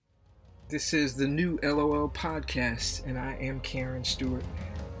This is the new LOL podcast, and I am Karen Stewart.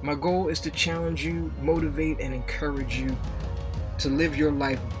 My goal is to challenge you, motivate, and encourage you to live your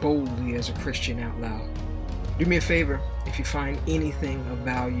life boldly as a Christian out loud. Do me a favor, if you find anything of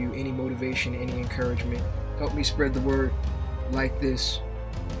value, any motivation, any encouragement, help me spread the word. Like this,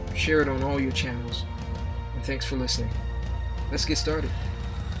 share it on all your channels, and thanks for listening. Let's get started.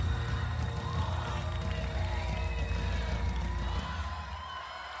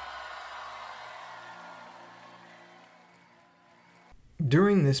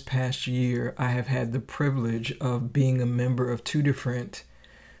 During this past year, I have had the privilege of being a member of two different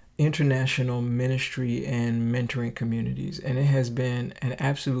international ministry and mentoring communities, and it has been an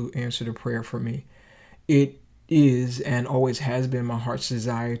absolute answer to prayer for me. It is and always has been my heart's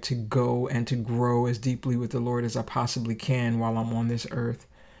desire to go and to grow as deeply with the Lord as I possibly can while I'm on this earth.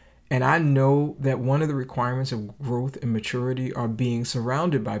 And I know that one of the requirements of growth and maturity are being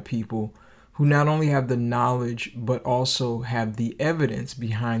surrounded by people who not only have the knowledge, but also have the evidence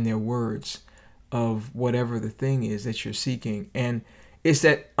behind their words of whatever the thing is that you're seeking. And it's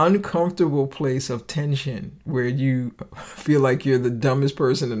that uncomfortable place of tension where you feel like you're the dumbest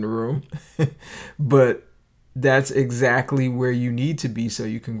person in the room, but that's exactly where you need to be so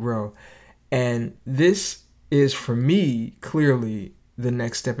you can grow. And this is, for me, clearly the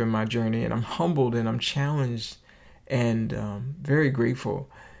next step in my journey. And I'm humbled and I'm challenged and very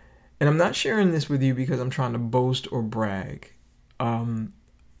grateful. And I'm not sharing this with you because I'm trying to boast or brag.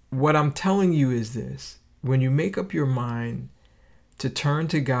 What I'm telling you is this: when you make up your mind to turn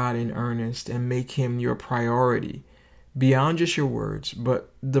to God in earnest and make Him your priority, beyond just your words,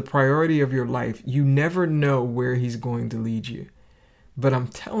 but the priority of your life, you never know where He's going to lead you. But I'm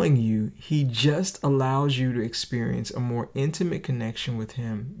telling you, He just allows you to experience a more intimate connection with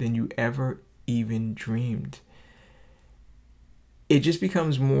Him than you ever even dreamed. It just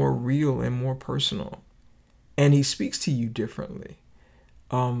becomes more real and more personal. And He speaks to you differently.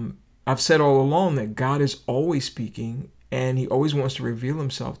 I've said all along that God is always speaking and He always wants to reveal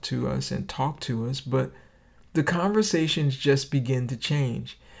Himself to us and talk to us. But the conversations just begin to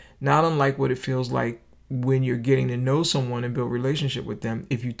change. Not unlike what it feels like when you're getting to know someone and build a relationship with them.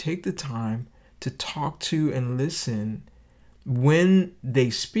 If you take the time to talk to and listen when they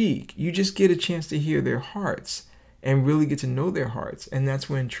speak, you just get a chance to hear their hearts and really get to know their hearts. And that's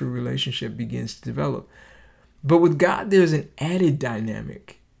when true relationship begins to develop. But with God, there's an added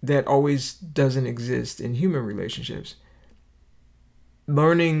dynamic that always doesn't exist in human relationships.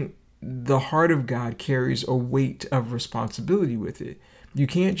 Learning the heart of God carries a weight of responsibility with it. You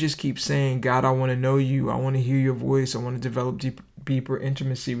can't just keep saying, God, I want to know you. I want to hear your voice. I want to develop deeper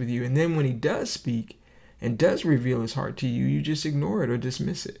intimacy with you. And then when He does speak and does reveal His heart to you, you just ignore it or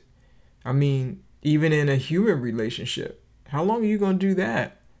dismiss it. I mean, even in a human relationship, how long are you going to do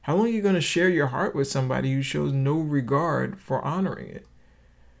that? How long are you going to share your heart with somebody who shows no regard for honoring it?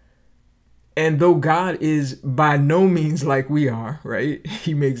 And though God is by no means like we are, right?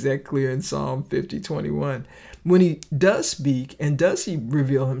 He makes that clear in Psalm 50:21. When He does speak and does He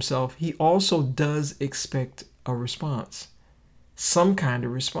reveal Himself, He also does expect a response. Some kind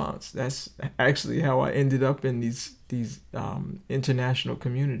of response. That's actually how I ended up in these international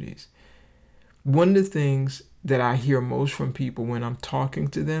communities. One of the things that I hear most from people when I'm talking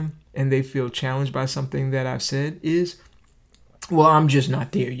to them and they feel challenged by something that I've said is, well, I'm just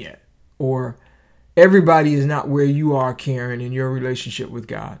not there yet. Or everybody is not where you are, Karen, in your relationship with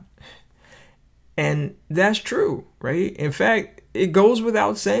God. And that's true, right? In fact, it goes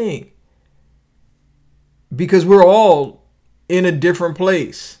without saying, because we're all in a different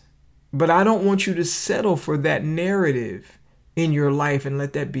place. But I don't want you to settle for that narrative in your life and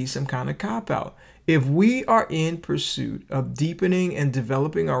let that be some kind of cop-out. If we are in pursuit of deepening and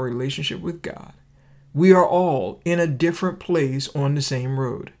developing our relationship with God, we are all in a different place on the same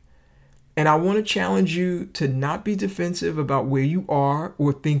road. And I want to challenge you to not be defensive about where you are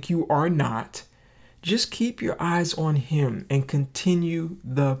or think you are not. Just keep your eyes on Him and continue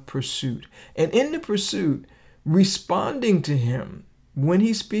the pursuit. And in the pursuit, responding to Him when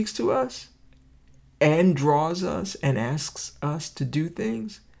He speaks to us and draws us and asks us to do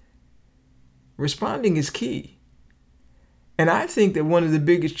things, responding is key. And I think that one of the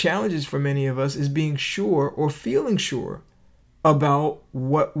biggest challenges for many of us is being sure or feeling sure about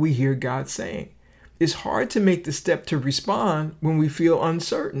what we hear God saying. It's hard to make the step to respond when we feel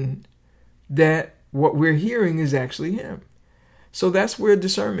uncertain that what we're hearing is actually Him. So that's where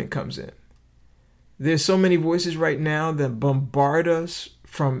discernment comes in. There's so many voices right now that bombard us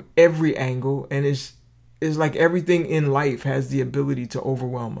from every angle, and it's It's like everything in life has the ability to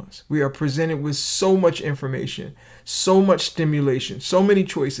overwhelm us. We are presented with so much information, so much stimulation, so many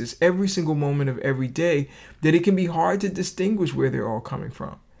choices every single moment of every day that it can be hard to distinguish where they're all coming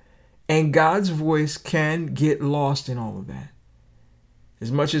from. And God's voice can get lost in all of that.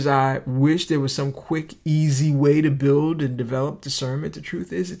 As much as I wish there was some quick, easy way to build and develop discernment, the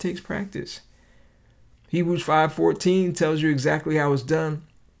truth is it takes practice. Hebrews 5:14 tells you exactly how it's done.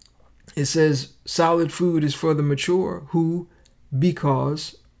 It says, solid food is for the mature who,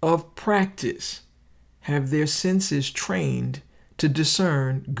 because of practice, have their senses trained to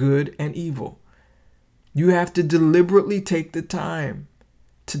discern good and evil. You have to deliberately take the time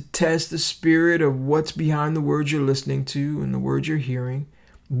to test the spirit of what's behind the words you're listening to and the words you're hearing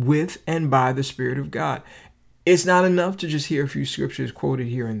with and by the Spirit of God. It's not enough to just hear a few scriptures quoted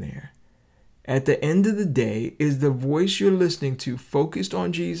here and there. At the end of the day, is the voice you're listening to focused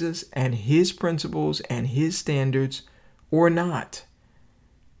on Jesus and his principles and his standards or not?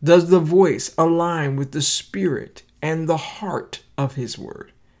 Does the voice align with the spirit and the heart of his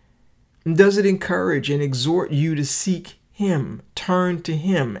word? Does it encourage and exhort you to seek him, turn to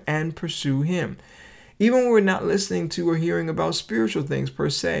him, and pursue him? Even when we're not listening to or hearing about spiritual things per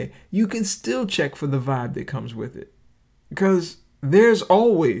se, you can still check for the vibe that comes with it. Because there's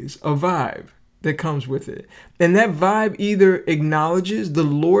always a vibe that comes with it. And that vibe either acknowledges the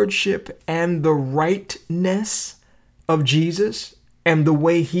lordship and the rightness of Jesus and the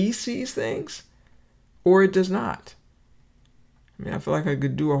way he sees things, or it does not. I mean, I feel like I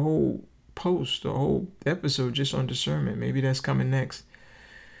could do a whole post, a whole episode just on discernment. Maybe that's coming next.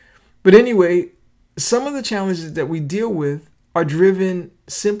 But anyway, some of the challenges that we deal with are driven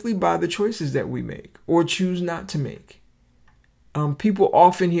simply by the choices that we make or choose not to make. People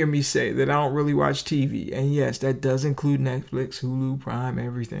often hear me say that I don't really watch TV. And yes, that does include Netflix, Hulu, Prime,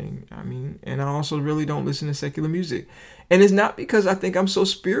 everything. And I also really don't listen to secular music. And it's not because I think I'm so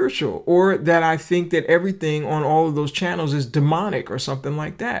spiritual or that I think that everything on all of those channels is demonic or something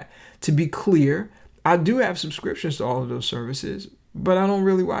like that. To be clear, I do have subscriptions to all of those services, but I don't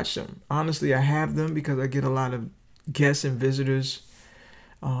really watch them. Honestly, I have them because I get a lot of guests and visitors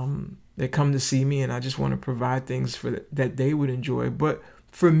that come to see me, and I just want to provide things that they would enjoy. But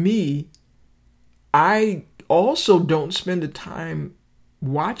for me, I also don't spend the time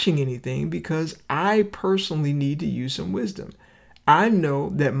watching anything because I personally need to use some wisdom. I know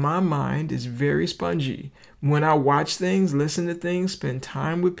that my mind is very spongy. When I watch things, listen to things, spend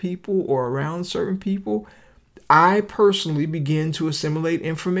time with people or around certain people, I personally begin to assimilate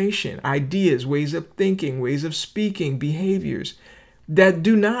information, ideas, ways of thinking, ways of speaking, behaviors that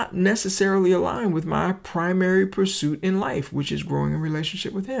do not necessarily align with my primary pursuit in life, which is growing a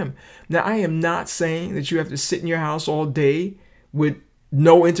relationship with him. Now, I am not saying that you have to sit in your house all day with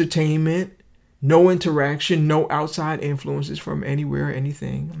no entertainment, no interaction, no outside influences from anywhere or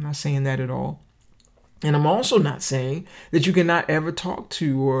anything. I'm not saying that at all. And I'm also not saying that you cannot ever talk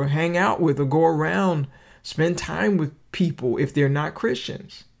to or hang out with or go around, spend time with people if they're not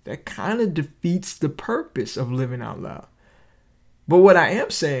Christians. That kind of defeats the purpose of living out loud. But what I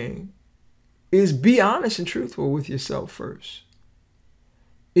am saying is be honest and truthful with yourself first.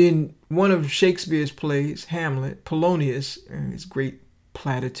 In one of Shakespeare's plays, Hamlet, Polonius, in his great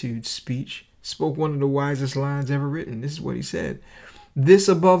platitude speech, spoke one of the wisest lines ever written. This is what he said: "This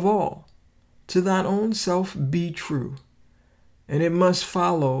above all, to thine own self be true, and it must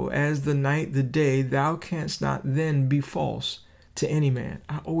follow as the night the day, thou canst not then be false to any man."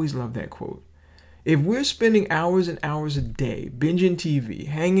 I always love that quote. If we're spending hours and hours a day binging TV,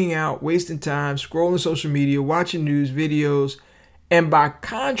 hanging out, wasting time, scrolling social media, watching news videos, and by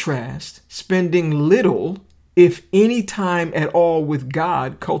contrast, spending little, if any time at all with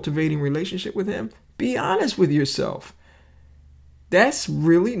God, cultivating relationship with him, be honest with yourself. That's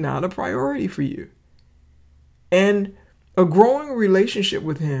really not a priority for you. And a growing relationship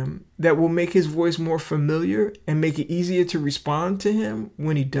with him that will make his voice more familiar and make it easier to respond to him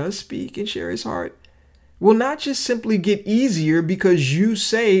when he does speak and share his heart will not just simply get easier because you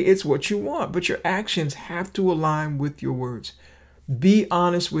say it's what you want, but your actions have to align with your words. Be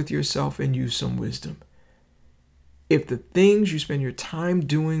honest with yourself and use some wisdom. If the things you spend your time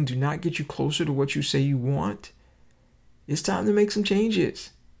doing do not get you closer to what you say you want, it's time to make some changes.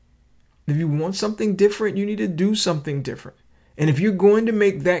 If you want something different, you need to do something different. And if you're going to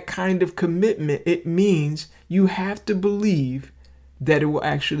make that kind of commitment, it means you have to believe that it will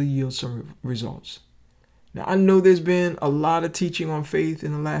actually yield some results. Now, I know there's been a lot of teaching on faith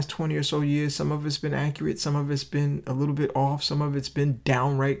in the last 20 or so years. Some of it's been accurate. Some of it's been a little bit off. Some of it's been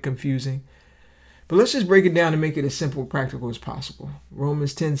downright confusing. But let's just break it down and make it as simple and practical as possible.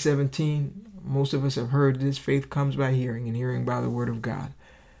 Romans 10:17. Most of us have heard this. Faith comes by hearing, and hearing by the word of God.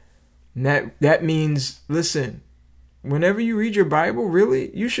 And that means, listen, whenever you read your Bible,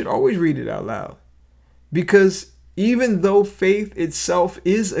 really, you should always read it out loud. Because even though faith itself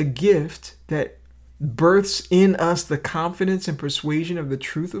is a gift that births in us the confidence and persuasion of the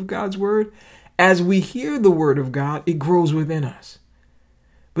truth of God's word, as we hear the word of God, it grows within us.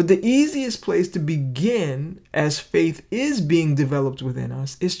 But the easiest place to begin as faith is being developed within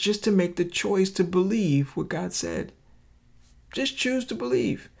us is just to make the choice to believe what God said. Just choose to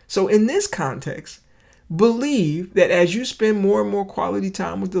believe. So in this context, believe that as you spend more and more quality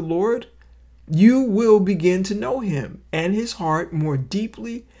time with the Lord, you will begin to know him and his heart more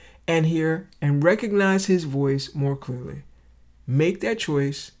deeply and hear and recognize his voice more clearly. Make that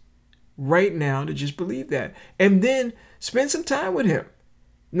choice right now to just believe that. And then spend some time with him.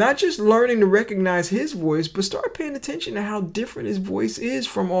 Not just learning to recognize his voice, but start paying attention to how different his voice is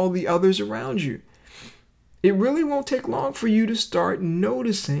from all the others around you. It really won't take long for you to start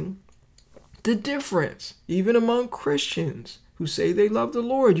noticing the difference, even among Christians who say they love the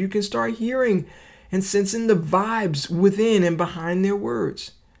Lord. You can start hearing and sensing the vibes within and behind their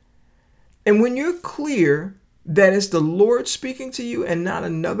words. And when you're clear that it's the Lord speaking to you and not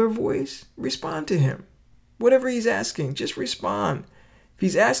another voice, respond to him. Whatever he's asking, just respond. If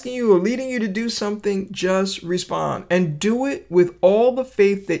he's asking you or leading you to do something, just respond. And do it with all the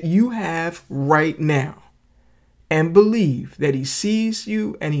faith that you have right now. And believe that he sees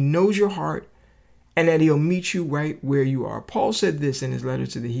you and he knows your heart and that he'll meet you right where you are. Paul said this in his letter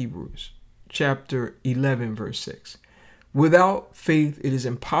to the Hebrews, chapter 11, verse 6. Without faith, it is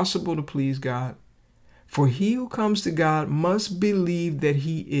impossible to please God. For he who comes to God must believe that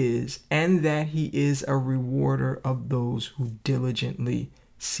he is, and that he is a rewarder of those who diligently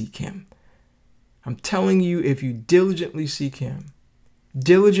seek him. I'm telling you, if you diligently seek him,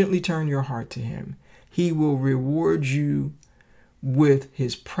 diligently turn your heart to him, he will reward you with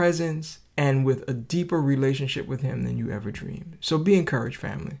his presence and with a deeper relationship with him than you ever dreamed. So be encouraged,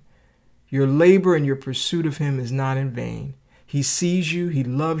 family. Your labor and your pursuit of him is not in vain. He sees you, he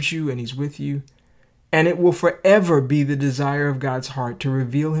loves you, and he's with you. And it will forever be the desire of God's heart to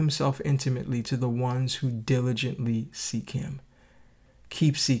reveal himself intimately to the ones who diligently seek him.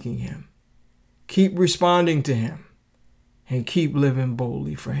 Keep seeking him. Keep responding to him. And keep living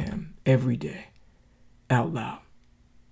boldly for him every day, out loud.